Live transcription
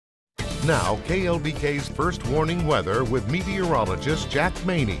Now, KLBK's first warning weather with meteorologist Jack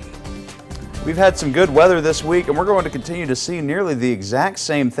Maney. We've had some good weather this week, and we're going to continue to see nearly the exact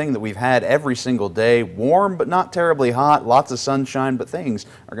same thing that we've had every single day. Warm, but not terribly hot, lots of sunshine, but things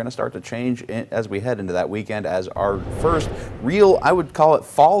are going to start to change as we head into that weekend, as our first real, I would call it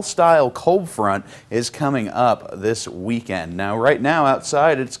fall-style cold front is coming up this weekend. Now, right now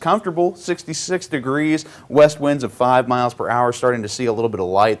outside, it's comfortable, 66 degrees, west winds of 5 miles per hour, starting to see a little bit of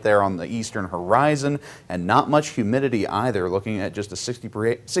light there on the eastern horizon, and not much humidity either, looking at just a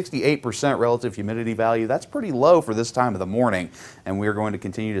 68% relative humidity value. That's pretty low for this time of the morning, and we're going to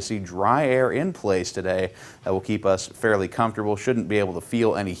continue to see dry air in place today that will keep us fairly comfortable. Shouldn't be able to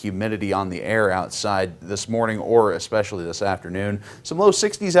feel any humidity on the air outside this morning or especially this afternoon. Some low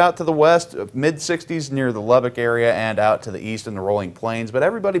 60s out to the west, mid 60s near the Lubbock area and out to the east in the rolling plains, but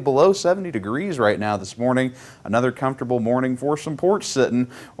everybody below 70 degrees right now this morning. Another comfortable morning for some porch sitting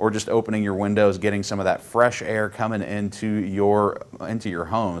or just opening your windows, getting some of that fresh air coming into your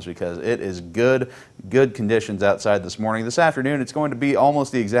homes, because it is good conditions outside this morning. This afternoon it's going to be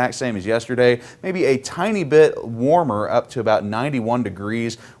almost the exact same as yesterday, maybe a tiny bit warmer, up to about 91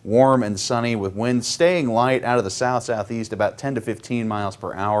 degrees, warm and sunny with winds staying light out of the south-southeast about 10 to 15 miles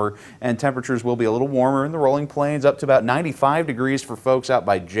per hour, and temperatures will be a little warmer in the rolling plains, up to about 95 degrees for folks out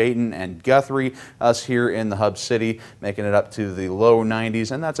by Jayton and Guthrie. Us here in the hub city making it up to the low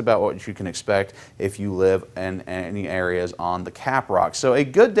 90s, and that's about what you can expect if you live in any areas on the Cap Rock. So a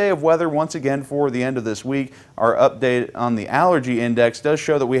good day of weather once again for the end of this week. Our update on the allergy index does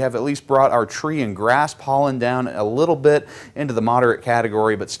show that we have at least brought our tree and grass pollen down a little bit into the moderate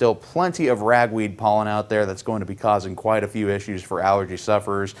category, but still plenty of ragweed pollen out there that's going to be causing quite a few issues for allergy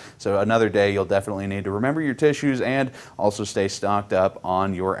sufferers. So another day you'll definitely need to remember your tissues and also stay stocked up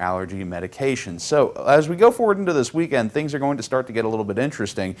on your allergy medication. So as we go forward into this weekend, things are going to start to get a little bit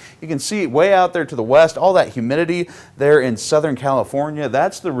interesting. You can see way out there to the west, all that humidity there in Southern California.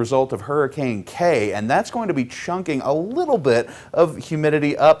 That's the result of Hurricane K, and that's going to be chunking a little bit of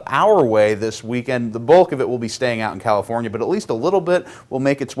humidity up our way this weekend. The bulk of it will be staying out in California, but at least a little bit will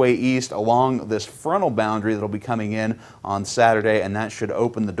make its way east along this frontal boundary that will be coming in on Saturday, and that should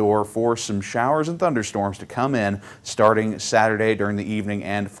open the door for some showers and thunderstorms to come in starting Saturday during the evening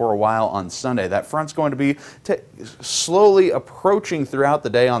and for a while on Sunday. That front's going to be slowly approaching throughout the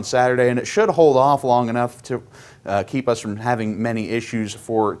day on Saturday, and it should hold off long enough to keep us from having many issues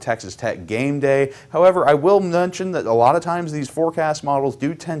for Texas Tech game day. However, I will mention that a lot of times these forecast models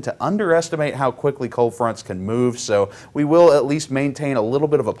do tend to underestimate how quickly cold fronts can move, so we will at least maintain a little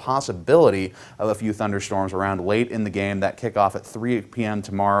bit of a possibility of a few thunderstorms around late in the game. That kickoff at 3 p.m.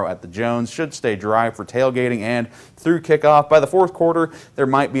 tomorrow at the Jones should stay dry for tailgating and through kickoff. By the fourth quarter, there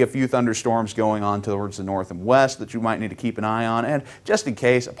might be a few thunderstorms going on towards the north and west that you might need to keep an eye on, and just in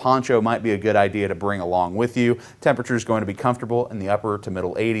case, a poncho might be a good idea to bring along with you. Temperature is going to be comfortable in the upper to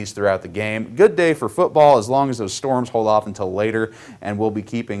middle 80s throughout the game. Good day for football as long as those storms hold off until later, and we'll be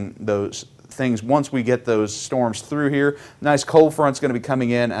keeping those things once we get those storms through here. Nice cold front's going to be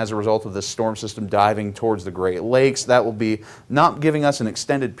coming in as a result of this storm system diving towards the Great Lakes. That will be not giving us an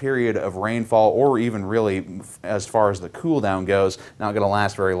extended period of rainfall, or even really as far as the cool down goes, not going to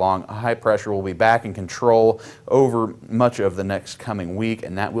last very long. High pressure will be back in control over much of the next coming week,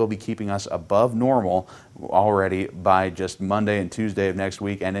 and that will be keeping us above normal already by just Monday and Tuesday of next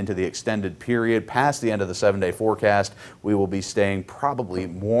week and into the extended period past the end of the 7-day forecast. We will be staying probably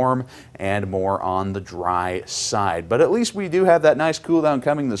warm and more on the dry side, but at least we do have that nice cool down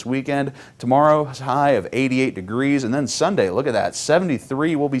coming this weekend. Tomorrow's high of 88 degrees, and then Sunday, look at that,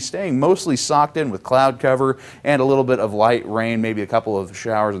 73. We'll be staying mostly socked in with cloud cover and a little bit of light rain, maybe a couple of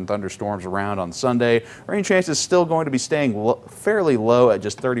showers and thunderstorms around on Sunday. Rain chances still going to be staying fairly low at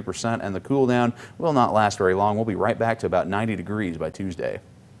just 30%, and the cool down will not last very long. We'll be right back to about 90 degrees by Tuesday.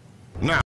 Now